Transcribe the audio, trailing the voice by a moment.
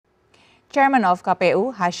Chairman of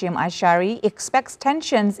KPU, Asy'ari, expects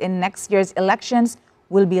tensions in next year's elections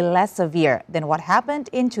will be less severe than what happened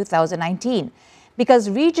in 2019 because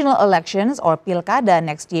regional elections or Pilkada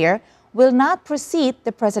next year will not precede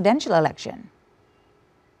the presidential election.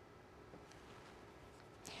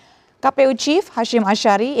 KPU Chief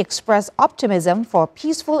Asy'ari expressed optimism for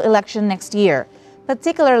peaceful election next year,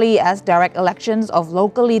 particularly as direct elections of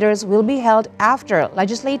local leaders will be held after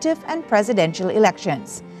legislative and presidential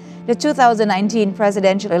elections. The 2019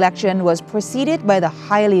 presidential election was preceded by the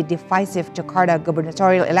highly divisive Jakarta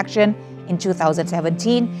gubernatorial election in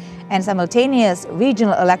 2017 and simultaneous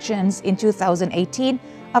regional elections in 2018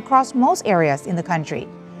 across most areas in the country.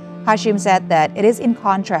 Hasyim said that it is in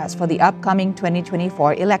contrast for the upcoming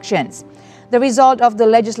 2024 elections. The result of the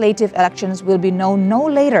legislative elections will be known no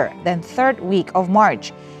later than third week of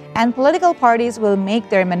March, and political parties will make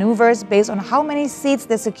their maneuvers based on how many seats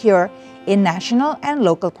they secure in national and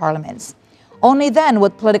local parliaments. Only then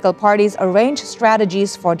would political parties arrange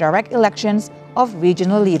strategies for direct elections of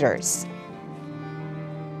regional leaders.